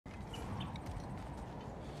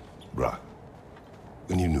Bruh,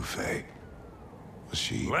 when you knew Faye, was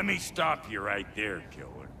she... Let me stop you right there,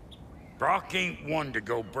 killer. Brock ain't one to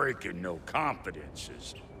go breaking no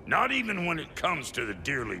confidences. Not even when it comes to the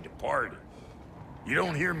dearly departed. You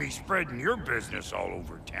don't hear me spreading your business all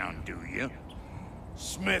over town, do you?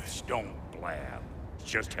 Smiths don't blab. It's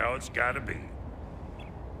just how it's gotta be.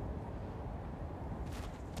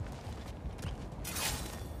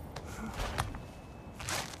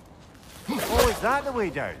 Oh, is that the way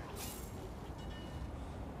down?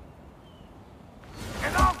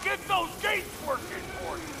 And I'll get those gates working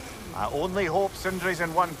for you! I only hope Sindri's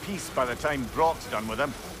in one piece by the time Brock's done with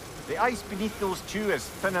him. The ice beneath those two is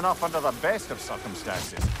thin enough under the best of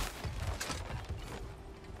circumstances.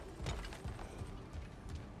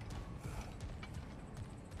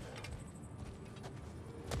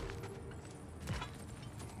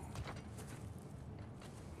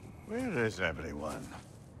 Where is everyone?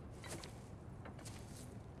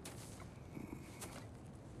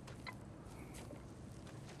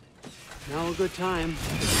 Now a good time.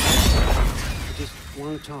 I just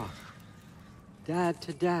want to talk. Dad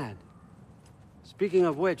to Dad. Speaking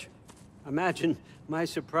of which, imagine my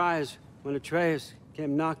surprise when Atreus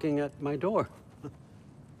came knocking at my door.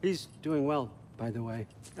 He's doing well, by the way,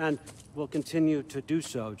 and will continue to do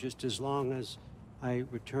so just as long as I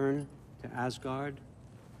return to Asgard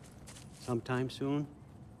sometime soon.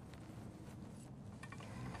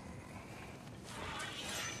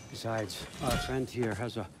 Besides, our friend here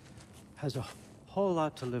has a whole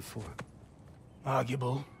lot to live for.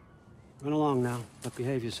 Arguable. Run along now, but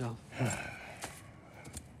behave yourself.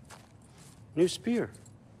 New spear.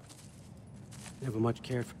 Never much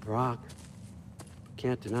cared for Brock.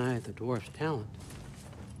 Can't deny the dwarf's talent.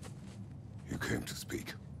 You came to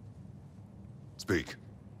speak. Speak.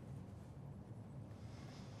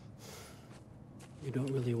 You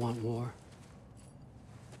don't really want war,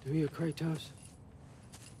 do you, Kratos?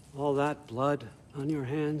 All that blood on your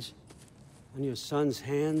hands, on your son's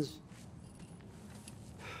hands.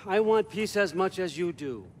 I want peace as much as you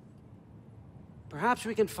do. Perhaps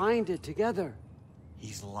we can find it together.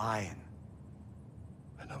 He's lying.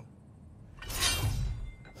 I know.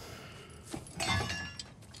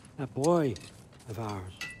 That boy of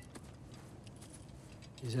ours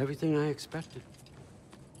is everything I expected.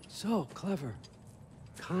 So clever,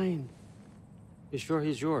 kind. You sure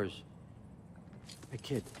he's yours? A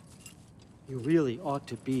kid, you really ought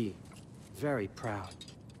to be very proud.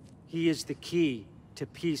 He is the key to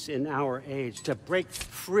peace in our age, to break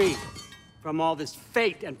free from all this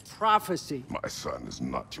fate and prophecy. My son is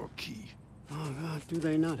not your key. Oh, God, do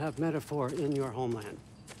they not have metaphor in your homeland?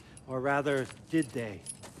 Or rather, did they?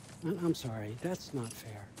 I'm sorry, that's not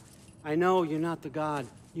fair. I know you're not the god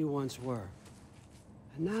you once were.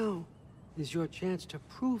 And now is your chance to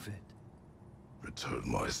prove it. Return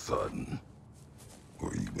my son,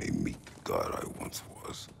 or you may meet the god I once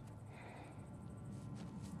was.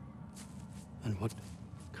 And what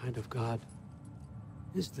kind of god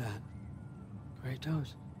is that,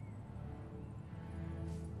 Kratos?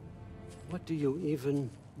 What do you even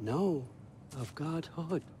know of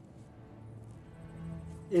godhood?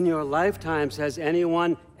 In your lifetimes, has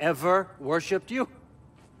anyone ever worshipped you?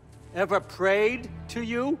 Ever prayed to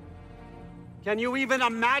you? Can you even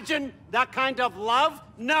imagine that kind of love?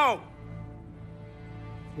 No!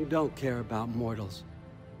 You don't care about mortals.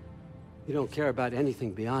 You don't care about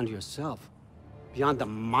anything beyond yourself. Beyond the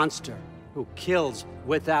monster who kills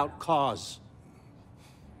without cause.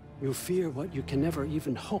 You fear what you can never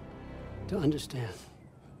even hope to understand.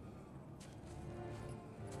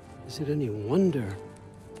 Is it any wonder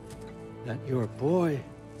that your boy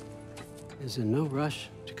is in no rush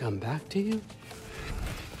to come back to you?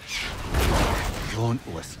 Don't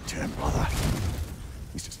listen to him, brother.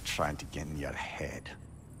 He's just trying to get in your head.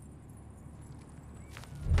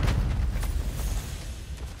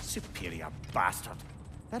 Superior bastard.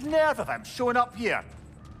 The nerve of him showing up here.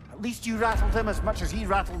 At least you rattled him as much as he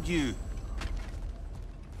rattled you.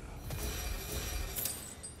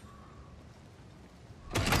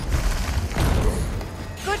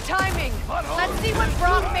 Good timing. Let's see what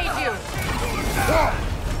Brock made you.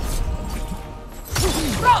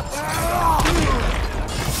 Brock!